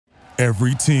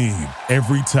Every team,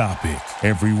 every topic,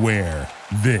 everywhere.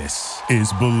 This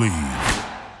is Believe.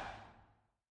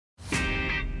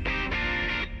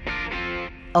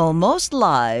 Almost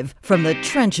live from the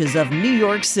trenches of New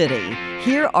York City,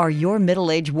 here are your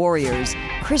middle-aged warriors,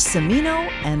 Chris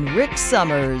Cimino and Rick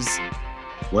Summers.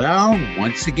 Well,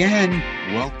 once again,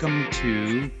 welcome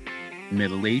to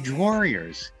Middle-Aged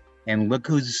Warriors. And look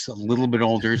who's a little bit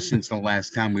older since the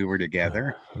last time we were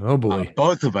together. Oh, boy.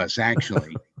 Both of us,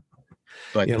 actually.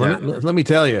 But yeah, let me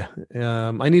tell you,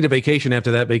 I need a vacation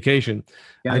after that vacation.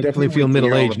 Yeah, I definitely feel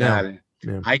middle-aged now.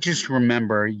 Yeah. I just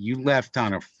remember you left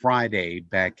on a Friday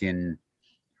back in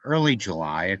early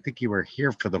July. I think you were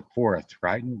here for the 4th,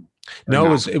 right?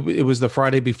 No, it was the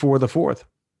Friday before the 4th.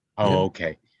 Oh, yeah.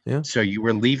 Okay. Yeah. So you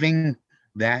were leaving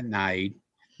that night,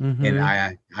 and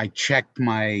I checked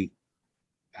I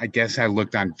guess I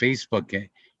looked on Facebook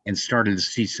and started to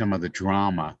see some of the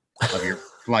drama of your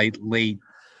flight late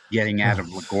getting out of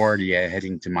LaGuardia,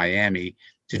 heading to Miami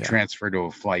to transfer to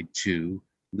a flight to,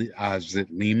 is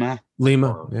it Lima?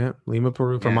 Lima,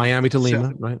 Peru, from Miami to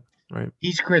Lima, right.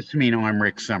 He's Chris Cimino. I'm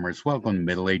Rick Summers. Welcome to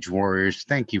Middle Age Warriors.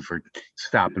 Thank you for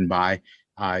stopping by.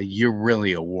 You're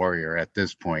really a warrior at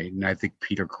this point, and I think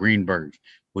Peter Greenberg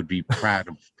would be proud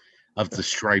of the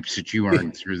stripes that you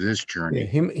earned through this journey.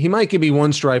 Yeah, he might give me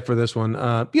one stripe for this one,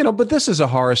 but this is a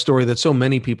horror story that so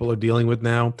many people are dealing with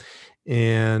now.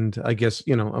 And I guess,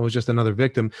 I was just another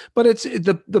victim. But it's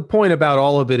the point about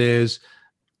all of it is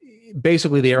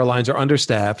basically the airlines are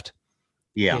understaffed.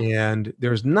 Yeah. And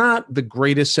there's not the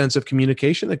greatest sense of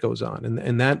communication that goes on.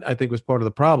 And that, I think, was part of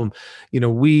the problem.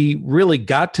 We really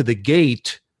got to the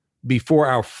gate before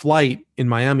our flight in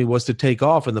Miami was to take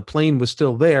off, and the plane was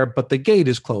still there, but the gate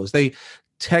is closed. They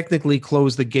technically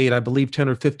closed the gate, I believe, 10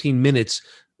 or 15 minutes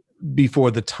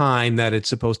before the time that it's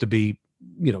supposed to be,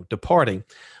 departing.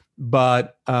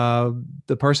 But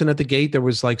the person at the gate, there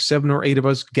was like 7 or 8 of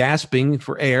us gasping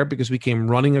for air because we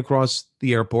came running across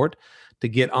the airport to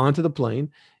get onto the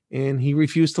plane, and he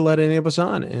refused to let any of us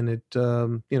on. And it,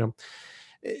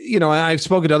 I've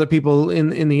spoken to other people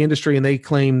in the industry, and they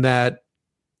claim that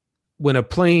when a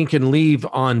plane can leave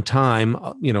on time,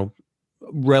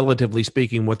 relatively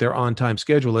speaking, what their on-time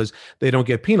schedule is, they don't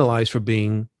get penalized for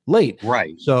being late.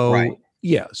 Right. So, right.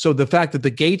 Yeah. So the fact that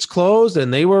the gates closed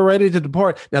and they were ready to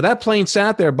depart. Now that plane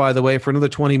sat there, by the way, for another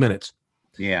 20 minutes.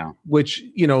 Yeah. Which,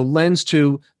 lends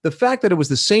to the fact that it was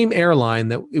the same airline,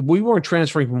 that we weren't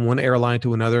transferring from one airline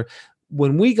to another.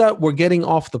 When we're getting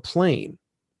off the plane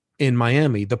in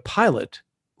Miami, the pilot,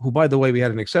 who, by the way, we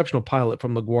had an exceptional pilot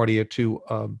from LaGuardia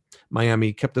to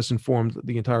Miami, kept us informed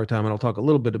the entire time. And I'll talk a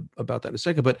little bit about that in a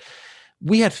second. But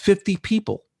we had 50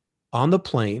 people on the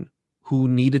plane who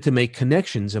needed to make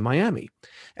connections in Miami.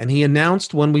 And he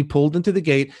announced when we pulled into the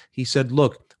gate, he said,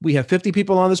 look, we have 50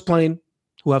 people on this plane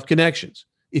who have connections.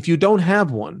 If you don't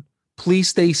have one, please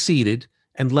stay seated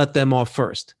and let them off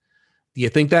first. Do you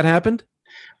think that happened?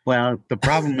 Well, the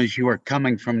problem is you were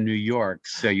coming from New York,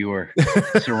 so you were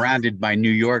surrounded by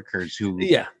New Yorkers who,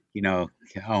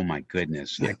 oh my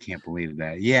goodness, I can't believe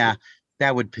that. Yeah,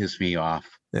 that would piss me off.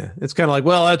 Yeah, it's kind of like,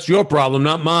 well, that's your problem,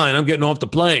 not mine. I'm getting off the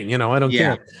plane. I don't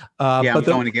care. I'm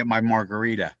going to get my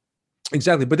margarita.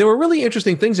 Exactly. But there were really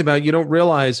interesting things about you don't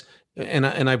realize, and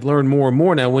I've learned more and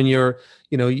more now, when you're,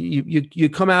 you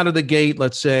come out of the gate,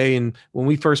 let's say, and when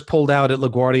we first pulled out at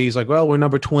LaGuardia, he's like, well, we're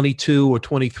number 22 or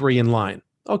 23 in line.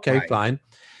 Okay, right. Fine.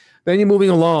 Then you're moving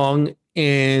along,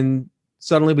 and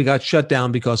suddenly we got shut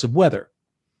down because of weather.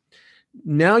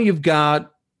 Now you've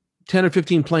got 10 or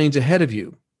 15 planes ahead of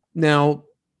you. Now,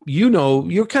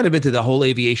 you're kind of into the whole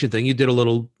aviation thing. You did a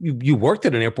little, you worked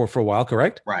at an airport for a while,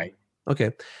 correct? Right.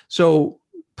 Okay. So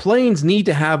planes need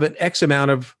to have an X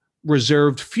amount of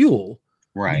reserved fuel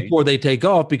before they take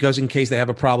off, because in case they have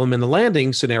a problem in the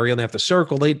landing scenario and they have to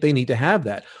circle, they need to have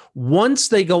that. Once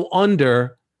they go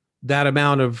under that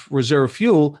amount of reserve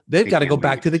fuel, they've got to go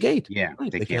back to the gate. Yeah.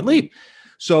 Right, they can't leave.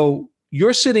 So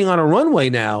you're sitting on a runway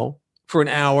now for an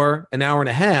hour and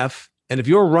a half. And if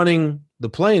you're running the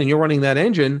plane and you're running that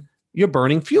engine, you're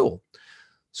burning fuel.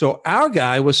 So our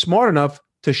guy was smart enough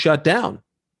to shut down.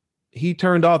 He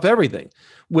turned off everything,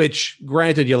 which,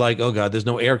 granted, you're like, oh God, there's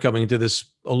no air coming into this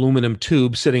aluminum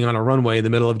tube sitting on a runway in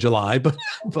the middle of July, but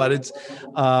it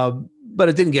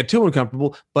didn't get too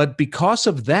uncomfortable. But because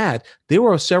of that, there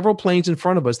were several planes in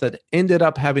front of us that ended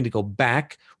up having to go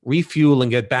back, refuel,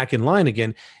 and get back in line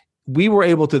again. We were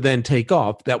able to then take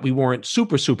off, that we weren't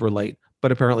super, super late,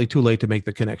 but apparently too late to make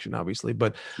the connection, obviously.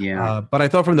 But but I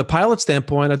thought from the pilot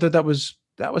standpoint, I thought that was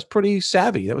pretty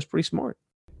savvy. That was pretty smart.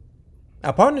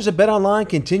 Our partners at BetOnline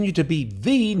continue to be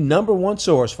the number one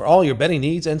source for all your betting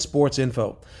needs and sports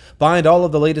info. Find all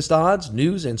of the latest odds,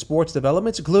 news, and sports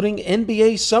developments, including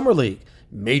NBA Summer League,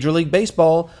 Major League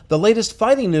Baseball, the latest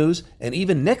fighting news, and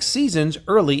even next season's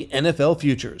early NFL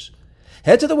futures.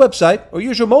 Head to the website or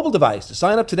use your mobile device to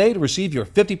sign up today to receive your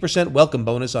 50% welcome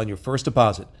bonus on your first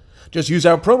deposit. Just use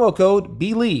our promo code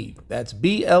BELIEVE, that's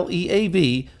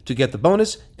BLEAV, to get the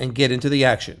bonus and get into the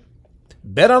action.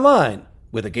 Bet online,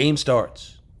 where the game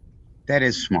starts. That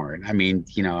is smart. I mean,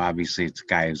 obviously it's a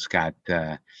guy who's got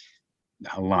a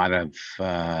lot of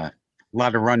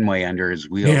runway under his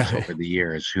wheels over the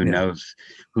years. Who knows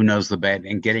the bet,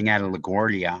 and getting out of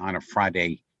LaGuardia on a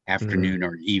Friday afternoon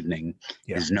or evening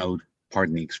is no,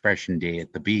 pardon the expression, day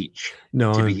at the beach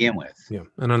to begin with. Yeah,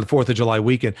 and on the 4th of July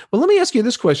weekend. Well, let me ask you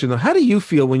this question though: how do you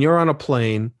feel when you're on a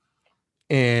plane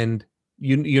and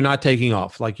you're not taking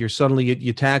off? Like you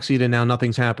taxied and now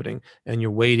nothing's happening, and you're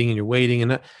waiting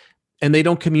and they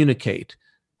don't communicate.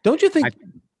 Don't you think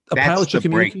a pilot should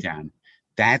communicate? Breakdown.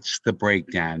 That's the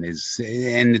breakdown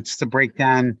and it's the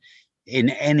breakdown in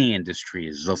any industry,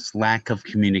 is this lack of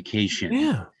communication.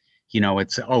 Yeah.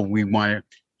 It's, we want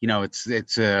to,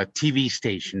 it's a TV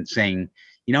station saying,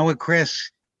 you know what,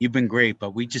 Chris, you've been great,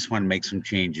 but we just want to make some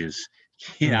changes.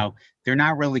 They're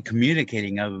not really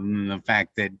communicating other than the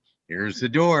fact that here's the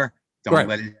door. Don't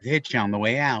let it hit you on the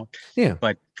way out. Yeah.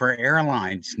 But for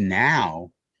airlines now,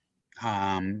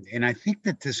 and I think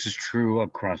that this is true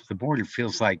across the board, it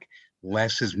feels like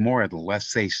less is more. The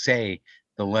less they say,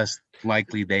 the less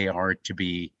likely they are to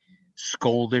be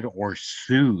scolded or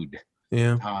sued.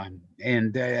 Yeah.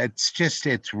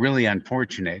 It's really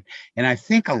unfortunate. And I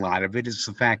think a lot of it is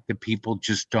the fact that people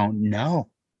just don't know,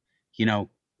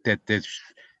 that there's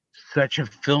such a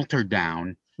filter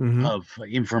down of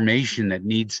information that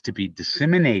needs to be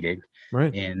disseminated.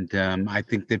 Right. And I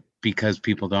think that because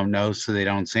people don't know, so they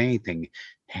don't say anything.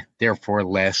 Therefore,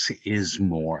 less is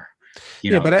more.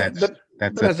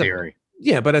 That's a theory.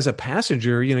 But as a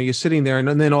passenger, you're sitting there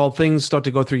and then all things start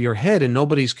to go through your head and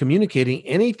nobody's communicating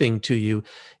anything to you.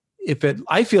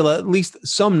 I feel at least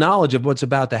some knowledge of what's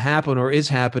about to happen or is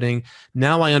happening.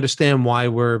 Now I understand why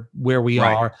we're where we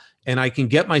are, and I can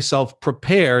get myself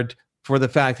prepared for the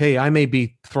fact, hey, I may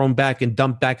be thrown back and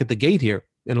dumped back at the gate here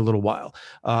in a little while.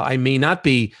 I may not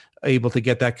be able to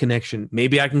get that connection.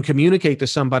 Maybe I can communicate to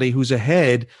somebody who's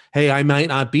ahead, hey, I might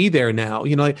not be there now,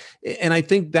 and I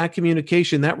think that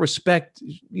communication, that respect,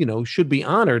 should be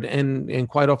honored, and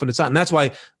quite often it's not. And that's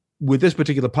why with this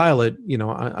particular pilot,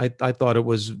 I thought it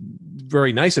was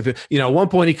very nice of him. At one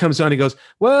point he comes on, he goes,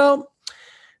 well,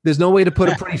 there's no way to put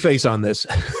a pretty face on this.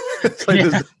 It's like,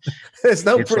 there's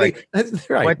no it's pretty. Like,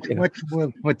 right.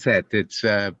 What's that? It's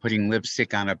putting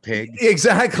lipstick on a pig.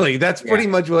 Exactly. That's pretty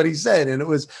much what he said. And it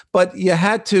was, but you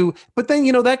had to, but then,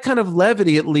 that kind of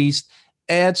levity at least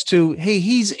adds to, hey,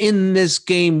 he's in this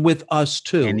game with us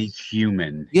too. And he's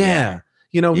human. Yeah.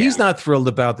 He's not thrilled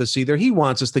about this either. He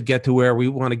wants us to get to where we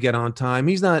want to get on time.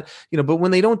 He's not, but when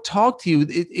they don't talk to you,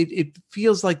 it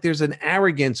feels like there's an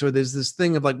arrogance, or there's this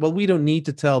thing of like, well, we don't need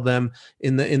to tell them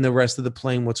in the rest of the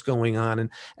plane what's going on.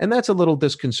 And that's a little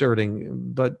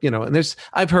disconcerting, but and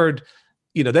I've heard,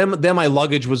 then my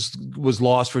luggage was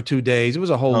lost for 2 days. It was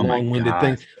a whole long-winded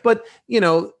thing, but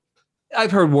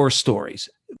I've heard worse stories.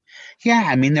 Yeah.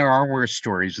 I mean, there are worse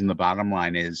stories. And the bottom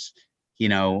line is,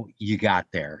 you got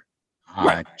there.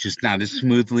 Just not as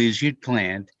smoothly as you'd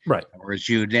planned, or as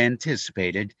you'd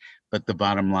anticipated. But the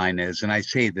bottom line is, and I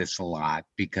say this a lot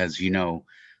because,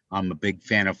 I'm a big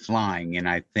fan of flying, and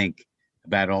I think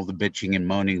about all the bitching and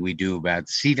moaning we do about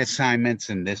seat assignments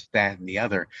and this, that, and the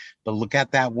other. But look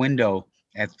out that window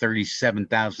at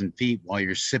 37,000 feet while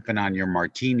you're sipping on your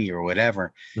martini or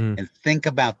whatever, and think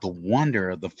about the wonder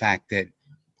of the fact that,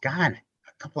 God,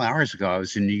 a couple hours ago, I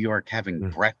was in New York having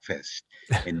breakfast.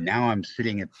 And now I'm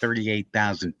sitting at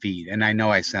 38,000 feet. And I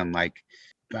know I sound like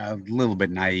a little bit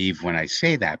naive when I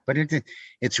say that, but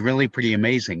it's really pretty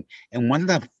amazing. And one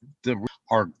of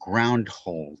our ground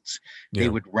holds, they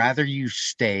would rather you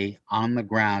stay on the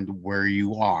ground where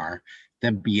you are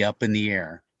than be up in the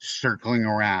air, circling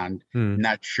around,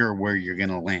 not sure where you're going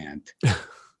to land.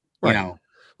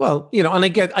 Well, and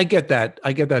I get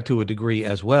that to a degree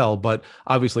as well, but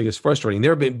obviously it's frustrating.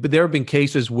 There have been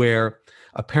cases where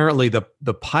apparently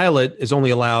the pilot is only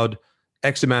allowed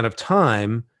X amount of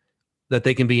time that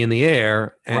they can be in the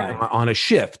air on a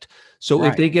shift. So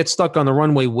if they get stuck on the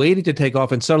runway waiting to take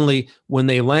off, and suddenly when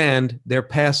they land, they're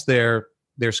past their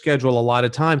schedule a lot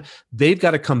of time, they've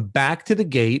got to come back to the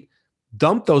gate,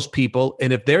 dump those people.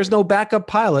 And if there's no backup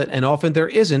pilot, and often there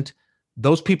isn't,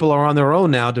 those people are on their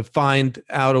own now to find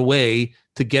out a way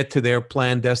to get to their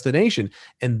planned destination.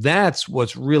 And that's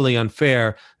what's really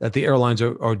unfair that the airlines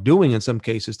are doing in some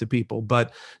cases to people.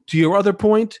 But to your other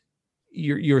point,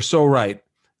 you're so right.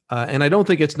 And I don't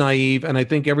think it's naive. And I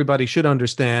think everybody should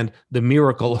understand the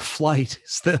miracle of flight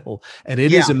still. And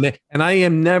it is amazing. And I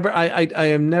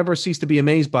am never ceased to be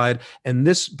amazed by it. And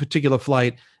this particular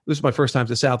flight, this is my first time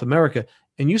to South America.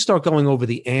 And you start going over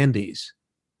the Andes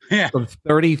from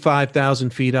 35,000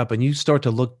 feet up, and you start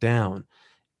to look down,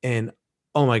 and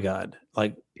oh my God,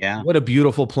 like, what a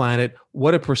beautiful planet.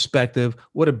 What a perspective.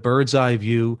 What a bird's eye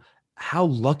view. How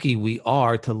lucky we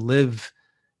are to live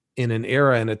in an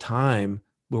era and a time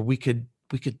where we could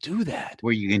do that.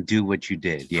 Where you can do what you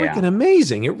did. Freaking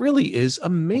amazing. It really is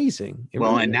amazing.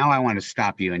 Now I want to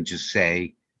stop you and just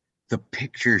say the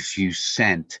pictures you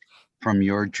sent from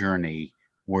your journey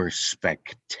were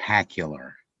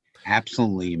spectacular.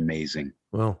 Absolutely amazing.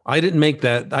 Well, I didn't make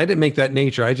that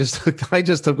nature. I just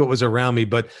took what was around me.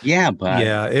 But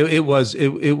it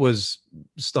was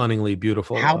stunningly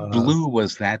beautiful. How blue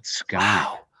was that sky?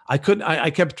 Wow. I'm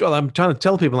trying to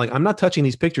tell people, like, I'm not touching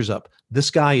these pictures up. The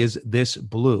sky is this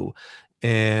blue.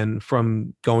 And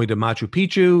from going to Machu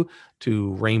Picchu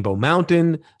to Rainbow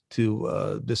Mountain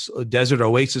to this desert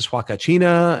oasis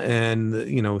Huacachina,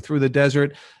 and through the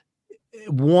desert,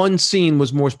 one scene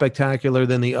was more spectacular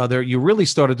than the other. You really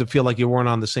started to feel like you weren't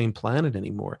on the same planet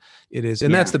anymore. It is.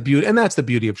 And that's the beauty. And that's the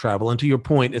beauty of travel. And to your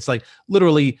point, it's like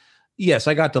literally, yes,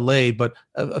 I got delayed, but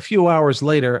a few hours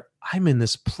later, I'm in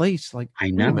this place. Like, I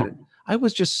know. I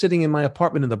was just sitting in my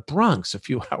apartment in the Bronx a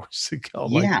few hours ago.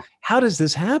 Like, how does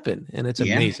this happen? And it's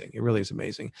amazing. It really is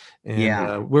amazing.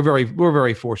 And we're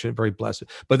very fortunate, very blessed.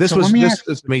 But this was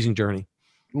this amazing journey.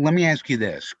 Let me ask you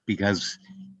this, because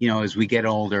as we get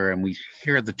older and we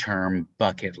hear the term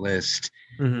bucket list,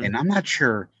 and I'm not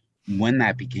sure when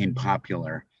that became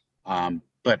popular,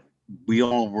 but we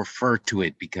all refer to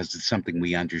it because it's something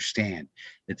we understand.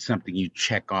 It's something you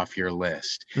check off your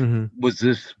list. Was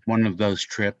this one of those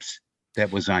trips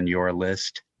that was on your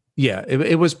list? Yeah,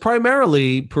 it was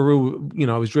primarily Peru.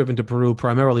 I was driven to Peru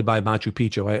primarily by Machu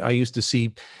Picchu. I used to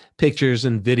see pictures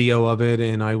and video of it,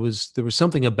 and there was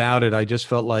something about it. I just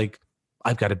felt like,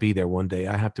 I've got to be there one day.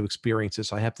 I have to experience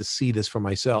this. I have to see this for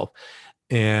myself.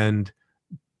 And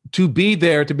to be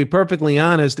there, to be perfectly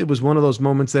honest, it was one of those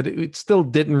moments that it still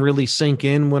didn't really sink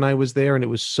in when I was there. And it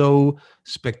was so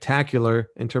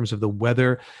spectacular in terms of the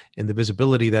weather and the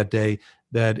visibility that day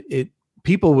that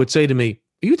people would say to me,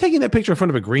 "Are you taking that picture in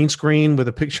front of a green screen with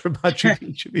a picture of Machu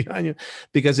Picchu behind you?"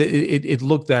 Because it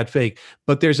looked that fake.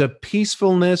 But there's a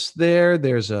peacefulness there.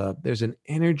 There's an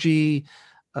energy.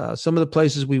 Some of the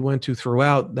places we went to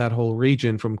throughout that whole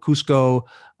region, from Cusco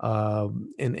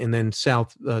and then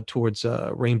south towards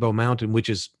Rainbow Mountain, which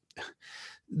is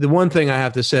the one thing I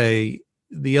have to say,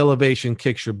 the elevation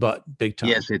kicks your butt big time.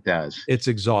 Yes, it does. It's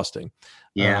exhausting.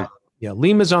 Yeah.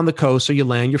 Lima's on the coast, so you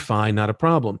land, you're fine, not a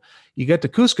problem. You get to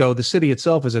Cusco, the city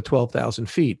itself is at 12,000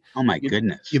 feet. Oh, my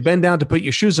goodness. You bend down to put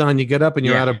your shoes on, you get up and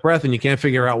you're out of breath and you can't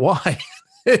figure out why.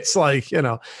 It's like,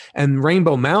 and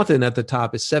Rainbow Mountain at the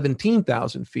top is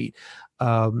 17,000 feet.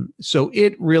 So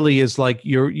it really is like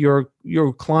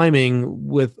you're climbing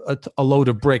with a load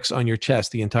of bricks on your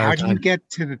chest the entire time. How do you get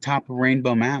to the top of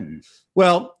Rainbow Mountain?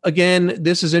 Well, again,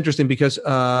 this is interesting because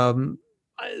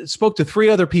I spoke to 3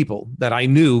 other people that I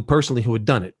knew personally who had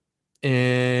done it,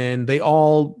 and they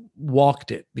all walked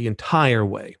it the entire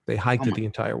way. They hiked it the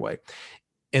entire way.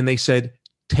 And they said,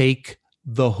 take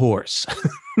the horse.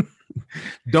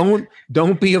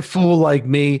 Don't be a fool like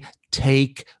me.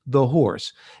 Take the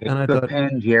horse. Take the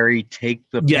pen, Jerry. Take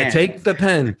the pen. Yeah, take the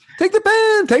pen. Take the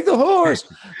pen. Take the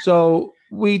horse. So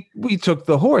we took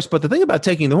the horse. But the thing about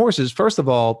taking the horse is, first of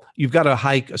all, you've got to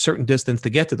hike a certain distance to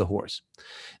get to the horse.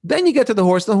 Then you get to the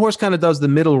horse. The horse kind of does the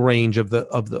middle range of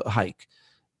the hike.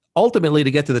 Ultimately,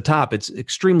 to get to the top, it's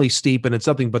extremely steep, and it's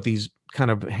nothing but these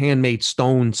kind of handmade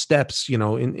stone steps,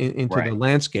 into the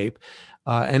landscape.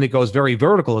 And it goes very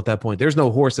vertical at that point. There's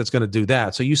no horse that's going to do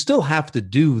that. So you still have to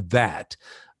do that,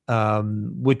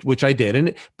 which I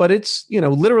did. But it's,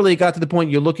 literally got to the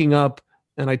point you're looking up,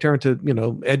 and I turned to,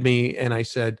 Edme, and I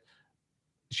said,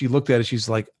 she looked at it. She's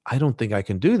like, I don't think I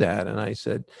can do that. And I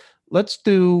said, let's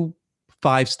do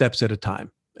 5 steps at a time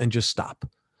and just stop.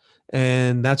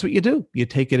 And that's what you do. You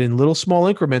take it in little small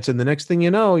increments. And the next thing you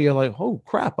know, you're like, oh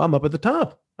crap, I'm up at the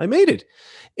top. I made it.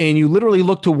 And you literally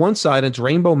look to one side, and it's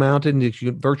Rainbow Mountain. You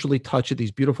can virtually touch it,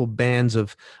 these beautiful bands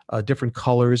of different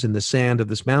colors in the sand of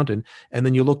this mountain. And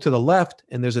then you look to the left,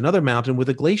 and there's another mountain with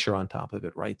a glacier on top of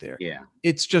it right there. Yeah.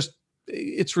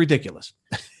 It's ridiculous.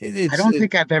 I don't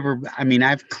think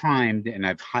I've climbed and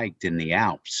I've hiked in the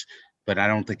Alps, but I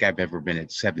don't think I've ever been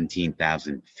at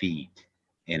 17,000 feet,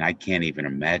 and I can't even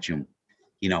imagine,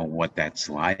 what that's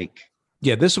like.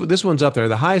 Yeah, this one's up there.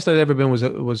 The highest I'd ever been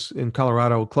was in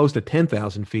Colorado, close to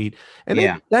 10,000 feet, and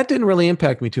that didn't really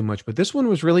impact me too much. But this one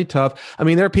was really tough. I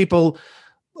mean, there are people.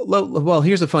 Well,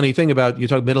 here's the funny thing about you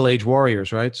talk middle-aged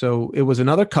warriors, right? So it was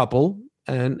another couple,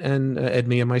 and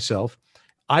Edme and myself.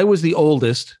 I was the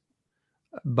oldest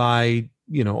by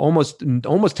almost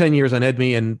 10 years on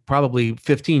Edme and probably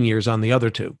 15 years on the other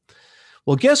two.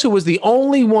 Well, guess who was the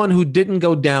only one who didn't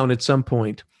go down at some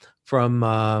point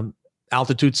from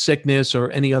altitude sickness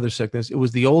or any other sickness? It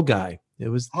was the old guy. It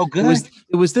was good.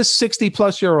 It was this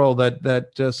 60-plus-year-old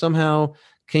that somehow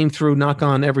came through, knock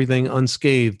on everything,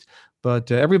 unscathed.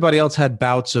 But everybody else had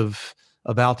bouts of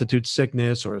altitude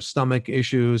sickness or stomach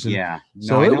issues. And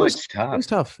so it was tough. It was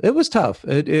tough. It was tough.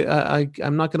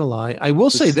 I'm not going to lie. I will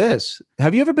say this: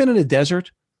 have you ever been in a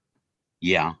desert?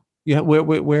 Yeah. Yeah.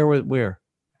 Where?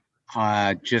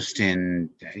 Just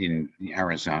in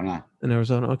Arizona. In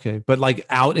Arizona, okay, but like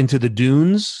out into the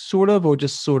dunes, sort of, or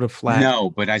just sort of flat.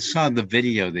 No, but I saw the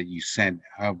video that you sent.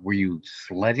 Were you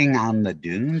sledding on the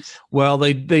dunes? Well,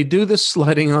 they do the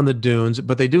sledding on the dunes,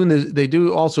 but they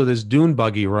do also this dune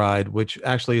buggy ride, which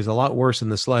actually is a lot worse than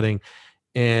the sledding,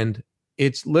 and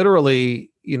it's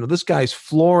literally, this guy's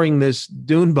flooring this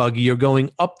dune buggy. You're going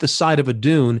up the side of a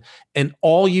dune, and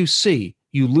all you see.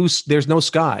 There's no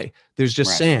sky. There's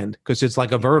just sand because it's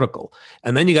like a vertical.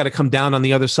 And then you got to come down on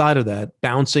the other side of that,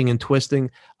 bouncing and twisting.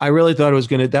 I really thought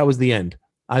that was the end.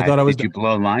 I thought I was done. Did you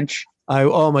blow lunch?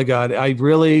 Oh my God. I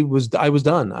was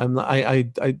done.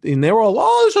 And they were all,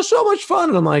 oh, this is so much fun.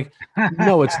 And I'm like,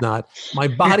 no, it's not. My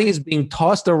body is being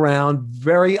tossed around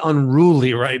very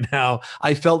unruly right now.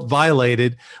 I felt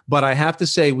violated, but I have to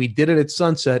say we did it at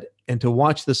sunset, and to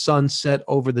watch the sun set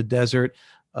over the desert.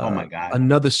 Oh my God.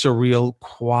 Another surreal,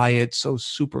 quiet, so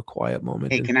super quiet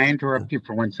moment. Hey, can I interrupt you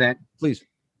for 1 sec? Please.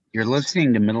 You're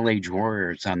listening to Middle-Aged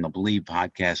Warriors on the Believe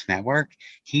Podcast Network.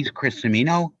 He's Chris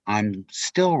Cimino. I'm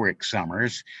still Rick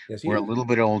Summers. Yes, we're a little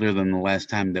bit older than the last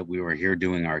time that we were here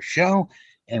doing our show.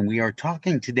 And we are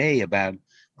talking today about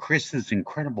Chris's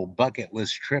incredible bucket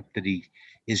list trip that he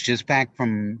is just back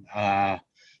from a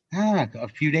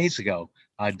few days ago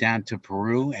down to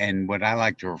Peru, and what I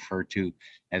like to refer to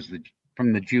as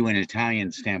from the Jew and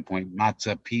Italian standpoint,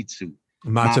 Matzah Pizza.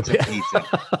 Matzah pizza.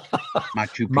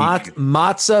 Machu Picchu.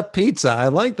 Matzah pizza. I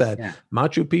like that. Yeah.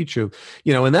 Machu Picchu.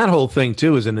 And that whole thing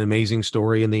too is an amazing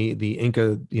story. And the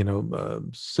Inca,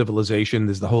 civilization.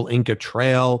 There's the whole Inca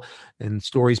Trail and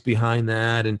stories behind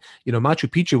that. And Machu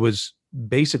Picchu was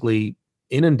basically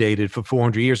inundated for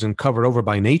 400 years and covered over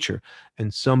by nature.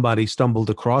 And somebody stumbled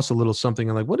across a little something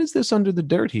and like, what is this under the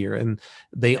dirt here? And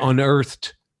they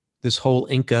unearthed this whole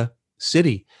Inca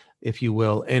city, if you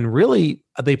will. And really,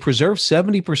 they preserved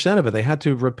 70% of it. They had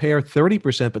to repair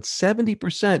 30%, but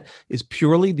 70% is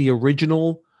purely the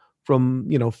original from,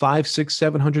 500, 600,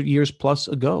 700 years plus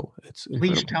ago. It's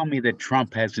incredible. Please tell me that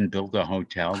Trump hasn't built a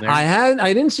hotel there.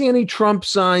 I didn't see any Trump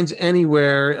signs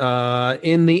anywhere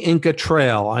in the Inca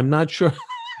Trail. I'm not sure.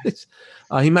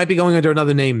 He might be going under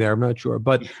another name there. I'm not sure,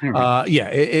 but but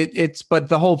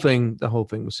the whole thing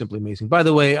was simply amazing. By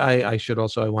the way, I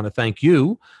want to thank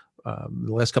you.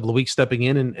 The last couple of weeks stepping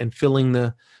in and filling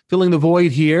the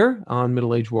void here on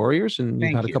Middle-Aged Warriors, and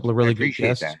you've had a couple of really good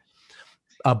guests.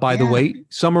 By the way,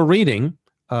 summer reading.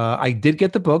 I did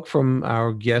get the book from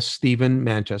our guest Stephen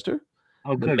Manchester.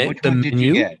 Oh, good. Which one did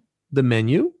you get? The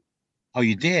Menu. Oh,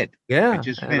 you did? Yeah, I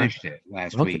just finished it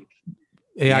last week.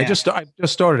 Yeah, I just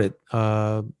started it.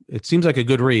 It seems like a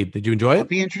good read. Did you enjoy it? I'd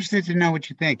be interested to know what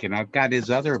you think. And I've got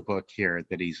his other book here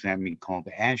that he sent me called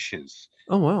Ashes.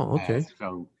 Oh wow! Okay.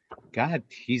 So, God,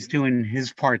 he's doing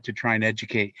his part to try and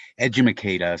educate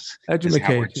us. As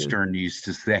Howard Stern used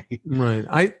to say.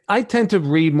 Right. I tend to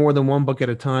read more than one book at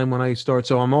a time when I start.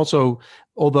 So I'm also,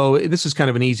 although this is kind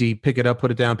of an easy pick it up,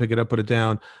 put it down, pick it up, put it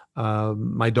down.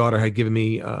 My daughter had given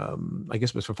me, I guess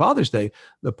it was for Father's Day,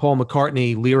 the Paul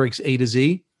McCartney lyrics A to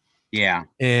Z. Yeah.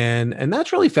 And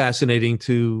that's really fascinating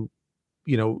to,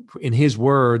 in his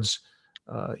words,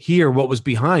 hear what was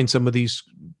behind some of these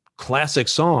classic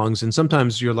songs. And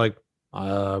sometimes you're like,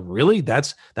 really?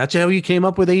 That's how you came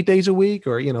up with 8 days a week,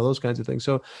 or those kinds of things.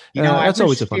 So that's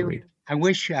always a fun read. I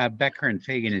wish Becker and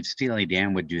Fagan and Steely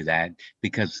Dan would do that,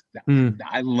 because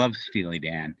I love Steely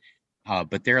Dan,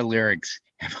 but their lyrics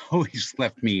have always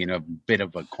left me in a bit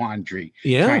of a quandary,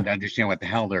 trying to understand what the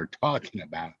hell they're talking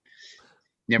about.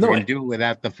 Never gonna do it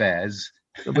without the Fez.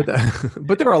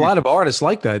 But there are a lot of artists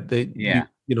like that.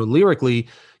 lyrically,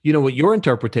 what your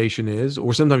interpretation is,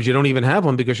 or sometimes you don't even have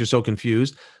one because you're so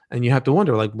confused, and you have to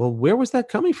wonder, like, well, where was that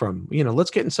coming from?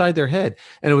 Let's get inside their head.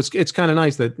 And it's kind of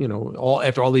nice that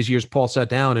after all these years, Paul sat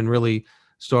down and really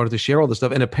started to share all this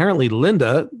stuff. And apparently,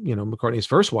 Linda, McCartney's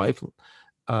first wife,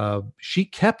 she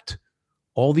kept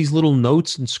all these little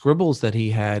notes and scribbles that he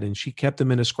had, and she kept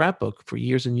them in a scrapbook for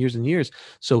years and years and years.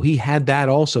 So he had that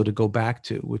also to go back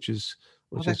to, which is.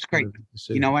 Well, that's great.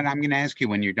 You know what? I'm going to ask you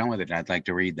when you're done with it. I'd like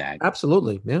to read that.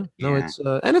 Absolutely. Yeah. No, it's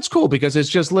and it's cool because it's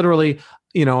just literally,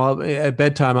 at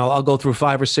bedtime, I'll go through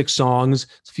 5 or 6 songs,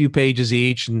 it's a few pages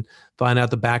each, and find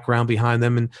out the background behind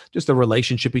them and just the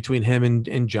relationship between him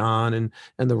and John and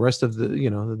the rest of the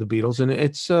the Beatles. And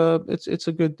it's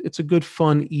a good,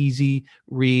 fun, easy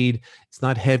read. It's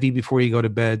not heavy before you go to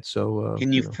bed. So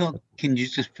can you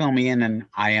just fill me in on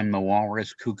I Am the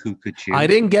Walrus, Cuckoo Cuckoo? I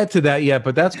didn't get to that yet,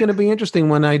 but that's going to be interesting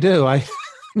when I do.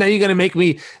 Now you're going to make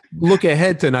me look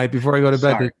ahead tonight before I go to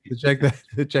bed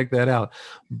to check that out.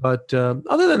 But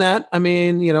other than that, I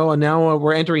mean, now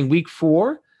we're entering week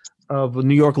 4 of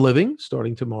New York Living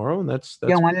starting tomorrow, and that's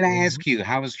I wanted to ask you,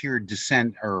 how was your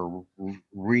descent or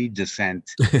redescent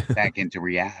back into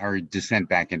descent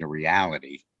back into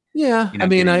reality? Yeah, I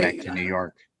mean, back to New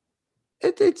York.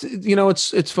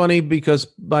 It's funny because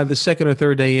by the second or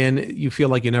third day in, you feel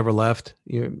like you never left.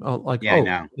 You're like, I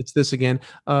know. It's this again.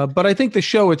 But I think the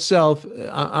show itself,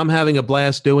 I'm having a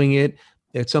blast doing it.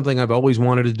 It's something I've always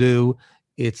wanted to do.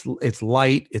 It's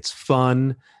light. It's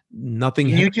fun. Nothing.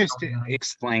 Can you just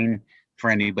explain for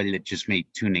anybody that just may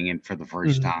tuning in for the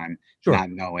first time, Sure.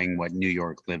 not knowing what New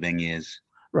York Living is?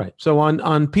 Right. So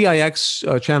on PIX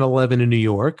Channel 11 in New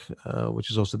York,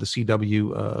 which is also the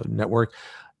CW network,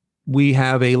 we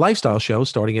have a lifestyle show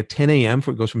starting at 10 a.m.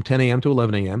 It goes from 10 a.m. to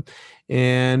 11 a.m.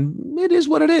 And it is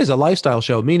what it is, a lifestyle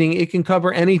show, meaning it can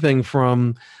cover anything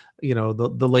from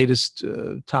the latest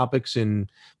topics in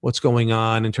what's going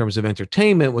on in terms of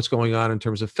entertainment, what's going on in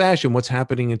terms of fashion, what's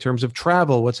happening in terms of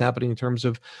travel, what's happening in terms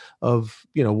of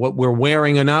what we're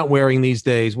wearing or not wearing these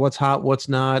days, what's hot, what's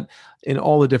not, in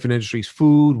all the different industries,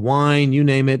 food, wine, you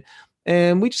name it.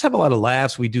 And we just have a lot of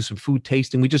laughs. We do some food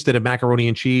tasting. We just did a macaroni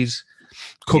and cheese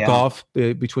cook-off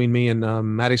between me and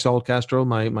Maddie Sol Castro,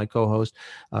 my co-host.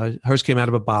 Hers came out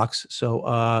of a box, so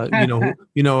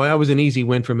that was an easy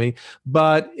win for me.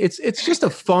 But it's just a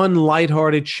fun,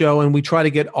 lighthearted show, and we try to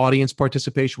get audience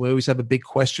participation. We always have a big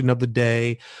question of the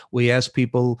day. We ask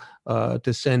people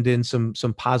to send in some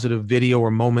positive video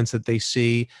or moments that they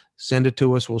see. Send it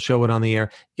to us. We'll show it on the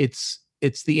air. It's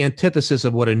the antithesis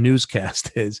of what a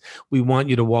newscast is. We want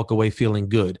you to walk away feeling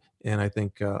good. And I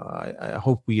think I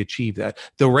hope we achieve that.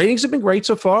 The ratings have been great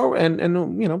so far.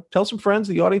 And tell some friends.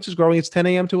 The audience is growing. It's 10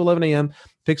 a.m. to 11 a.m.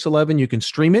 Pix 11. You can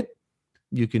stream it.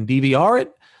 You can DVR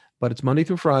it. But it's Monday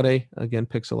through Friday. Again,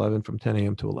 Pix 11 from 10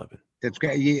 a.m. to 11. That's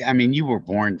great. I mean, you were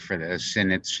born for this.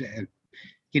 And it's,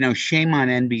 shame on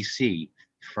NBC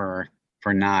for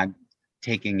not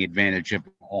taking advantage of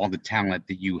all the talent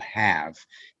that you have.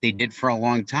 They did for a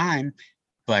long time.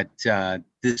 But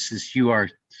you are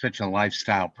such a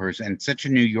lifestyle person and such a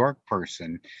New York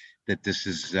person that this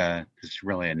is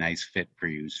really a nice fit for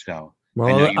you. So,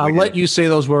 well, I'll let you say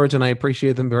those words, and I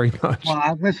appreciate them very much.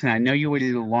 Well, listen, I know you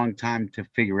waited a long time to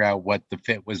figure out what the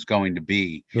fit was going to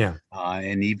be. Yeah.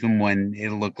 And even when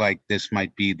it looked like this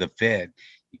might be the fit,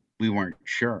 we weren't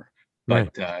sure.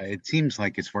 But it seems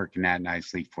like it's working out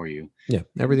nicely for you. Yeah,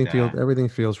 everything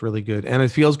feels really good, and it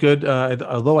feels good.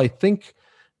 Although I think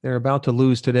they're about to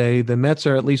lose today. The Mets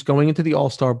are at least going into the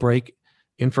All-Star break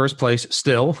in first place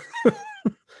still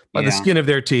by the skin of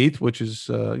their teeth, which is,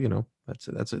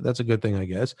 that's a good thing, I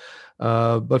guess.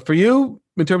 But for you,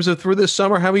 in terms of through this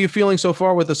summer, how are you feeling so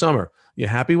far with the summer? You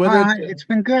happy with it? It's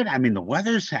been good. I mean, the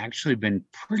weather's actually been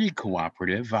pretty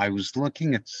cooperative. I was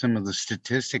looking at some of the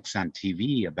statistics on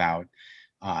TV about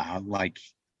like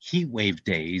heat wave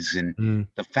days. And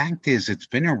the fact is, it's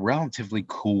been a relatively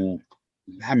cool.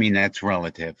 I mean, that's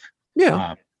relative.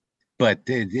 Yeah. But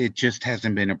it just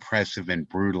hasn't been oppressive and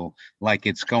brutal like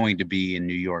it's going to be in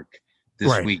New York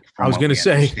this week. I was going to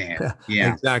say,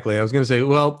 yeah, exactly. I was going to say,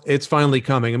 well, it's finally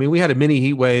coming. I mean, we had a mini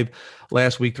heat wave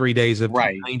last week, 3 days of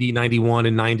 90, 91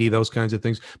 and 90, those kinds of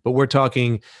things. But we're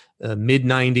talking mid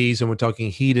 90s and we're talking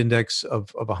heat index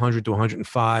of 100 to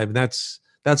 105. That's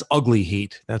ugly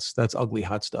heat. That's ugly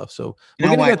hot stuff. So we're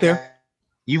going to get there.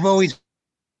 You've always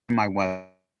been my weather,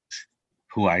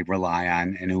 who I rely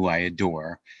on and who I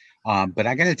adore. But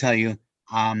I got to tell you,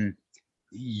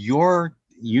 your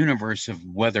universe of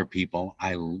weather people,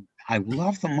 I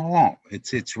love them all.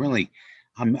 It's really,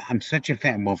 I'm such a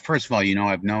fan. Well, first of all,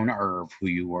 I've known Irv, who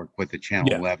you work with at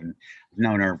Channel 11. I've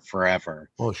known her forever.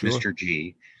 Oh, sure. Mr.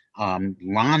 G.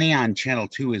 Lonnie on Channel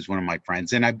 2 is one of my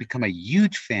friends, and I've become a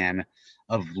huge fan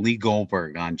of Lee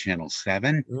Goldberg on Channel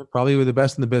 7. Yeah, probably we're the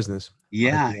best in the business.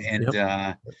 Yeah,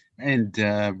 and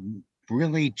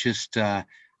really just I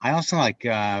also like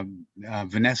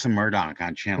Vanessa Murdoch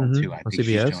on Channel 2. I think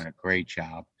CBS. She's doing a great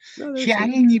job. No, I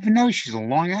didn't even know she's a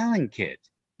Long Island kid.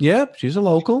 Yeah, she's a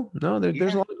local. No,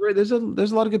 there's a lot of great. There's a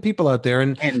lot of good people out there,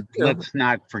 and let's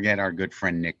not forget our good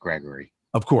friend Nick Gregory.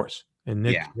 Of course, and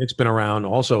Nick's been around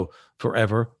also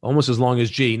forever, almost as long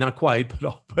as G. Not quite,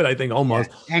 but I think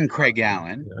almost. Yeah. And Craig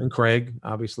Allen. And Craig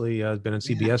obviously has been on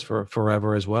CBS for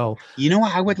forever as well. You know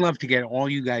what? I would love to get all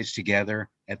you guys together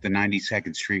at the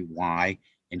 92nd Street Y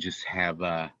and just have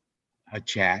a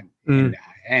chat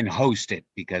and host it,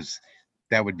 because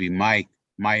that would be my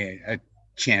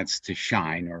chance to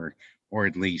shine, or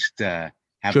at least have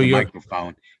the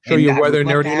microphone. Show your weather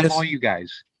nerdiness. All you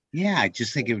guys. Yeah, I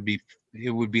just think it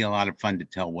would be a lot of fun to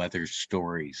tell weather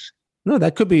stories. No,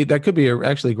 that could be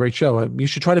actually a great show. You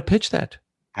should try to pitch that.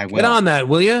 I will. Get on that,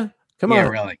 will you? Come on. Yeah,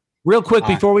 really. Real quick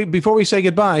before we say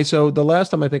goodbye. So the last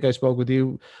time I think I spoke with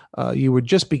you, you were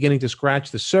just beginning to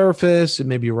scratch the surface and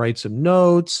maybe write some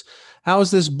notes.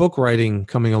 How's this book writing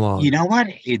coming along? You know what?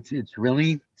 It's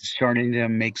really starting to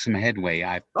make some headway.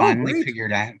 I finally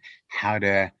figured out how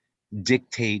to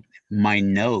dictate my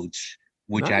notes,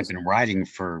 which I've been writing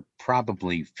for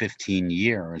probably 15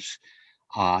 years,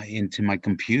 into my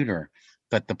computer.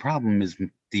 But the problem is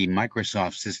the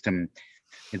Microsoft system.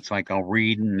 It's like I'll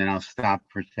read and then I'll stop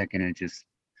for a second and just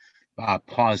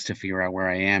pause to figure out where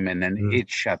I am, and then it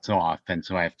shuts off, and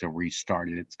so I have to restart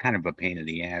it. It's kind of a pain in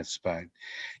the ass, but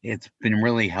it's been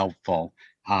really helpful.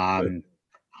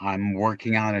 I'm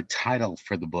working on a title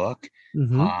for the book.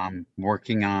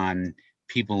 Working on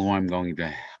people who I'm going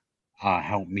to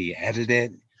help me edit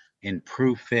it and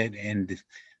proof it, and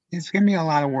it's going to be a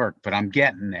lot of work, but I'm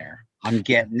getting there. I'm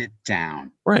getting it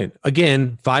down. Right.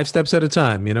 Again, 5 steps at a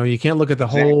time. You can't look at the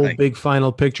whole big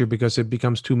final picture because it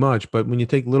becomes too much. But when you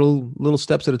take little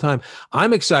steps at a time,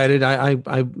 I'm excited.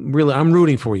 I'm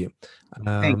rooting for you.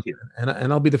 Thank you.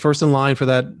 And I'll be the first in line for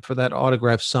that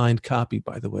autograph signed copy,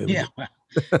 by the way. Yeah.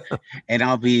 And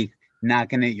I'll be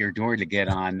knocking at your door to get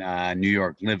on New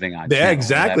York Living on. Yeah,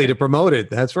 exactly, to promote it.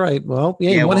 That's right. Well,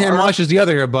 one hand washes the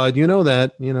other here, bud. You know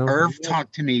that. Irv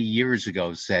talked to me years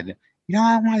ago, said,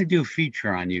 I want to do a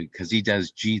feature on you, because he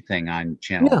does G Thing on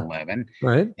Channel 11.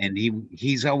 Right. And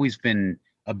he's always been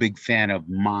a big fan of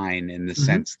mine in the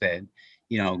sense that,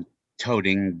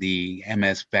 toting the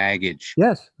MS baggage,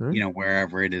 yes, right.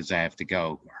 Wherever it is I have to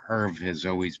go. Irv has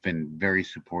always been very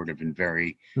supportive and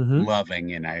very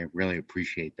loving, and I really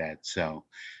appreciate that. So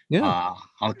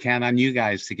I'll count on you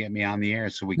guys to get me on the air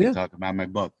so we can talk about my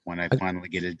book when I finally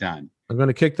get it done. I'm going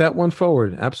to kick that one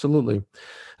forward. Absolutely.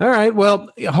 All right. Well,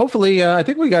 hopefully, I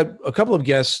think we got a couple of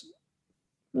guests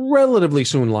relatively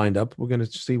soon lined up. We're going to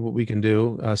see what we can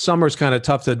do. Summer's kind of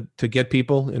tough to get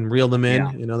people and reel them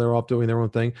in. Yeah. They're off doing their own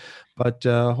thing, but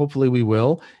hopefully we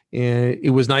will. And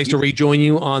it was nice to rejoin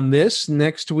you on this.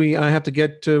 Next week, I have to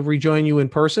get to rejoin you in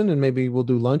person, and maybe we'll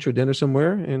do lunch or dinner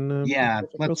somewhere. And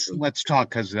let's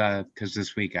talk, because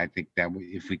this week I think that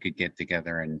if we could get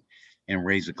together and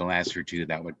raise a glass or two,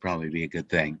 that would probably be a good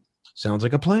thing. Sounds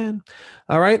like a plan.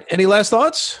 All right. Any last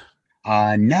thoughts?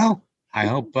 No. I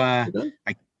hope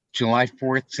July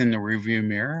 4th's in the rearview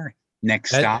mirror.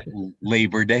 Next stop,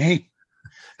 Labor Day.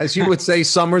 As you would say,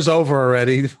 summer's over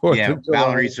already.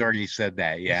 Valerie's already said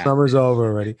that. Yeah, summer's over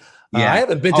already. I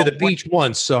haven't been to the beach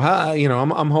once, so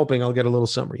I'm hoping I'll get a little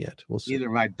summer yet. We'll see. Either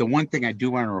way, the one thing I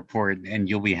do want to report, and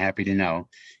you'll be happy to know,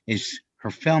 is her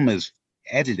film is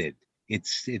edited.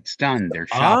 It's done. They're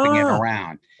shopping it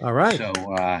around. All right.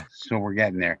 So we're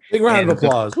getting there. Big round of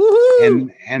applause.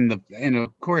 And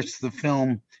of course the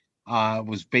film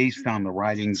was based on the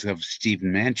writings of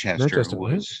Stephen Manchester,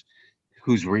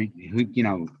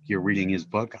 you're reading his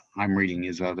book. I'm reading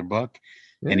his other book,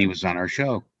 and he was on our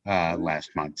show last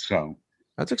month. So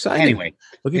that's exciting. Anyway,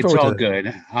 it's all good.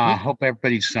 Hope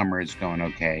everybody's summer is going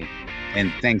okay.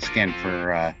 And thanks again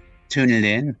for tuning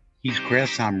in. He's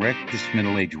Chris. I'm Rick. This is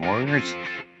Middle Age Warriors.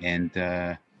 And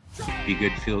be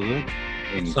good, feel good.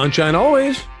 And sunshine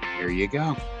always. There you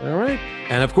go. All right.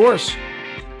 And of course,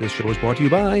 this show is brought to you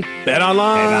by Bet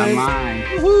Online. Bet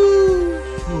Online.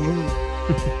 Woo-hoo.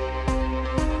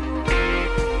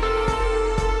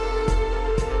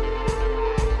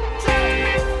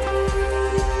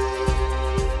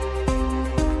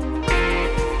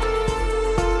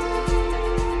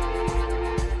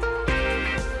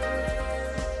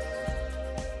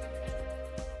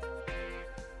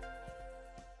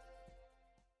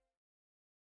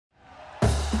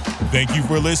 Thank you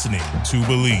for listening to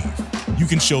Believe. You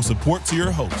can show support to your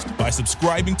host by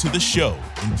subscribing to the show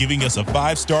and giving us a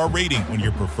 5-star rating on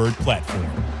your preferred platform.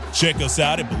 Check us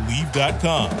out at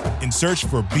Believe.com and search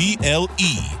for BLEAV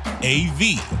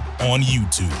on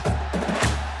YouTube.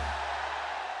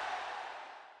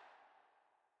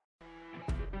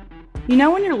 You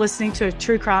know when you're listening to a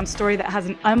true crime story that has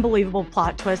an unbelievable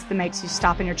plot twist that makes you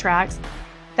stop in your tracks?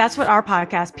 That's what our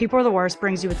podcast, People Are the Worst,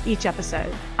 brings you with each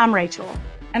episode. I'm Rachel.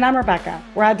 And I'm Rebecca.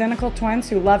 We're identical twins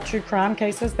who love true crime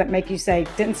cases that make you say,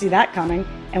 didn't see that coming,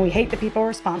 and we hate the people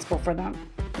responsible for them.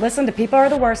 Listen to People Are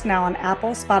the Worst now on Apple,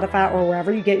 Spotify, or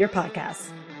wherever you get your podcasts.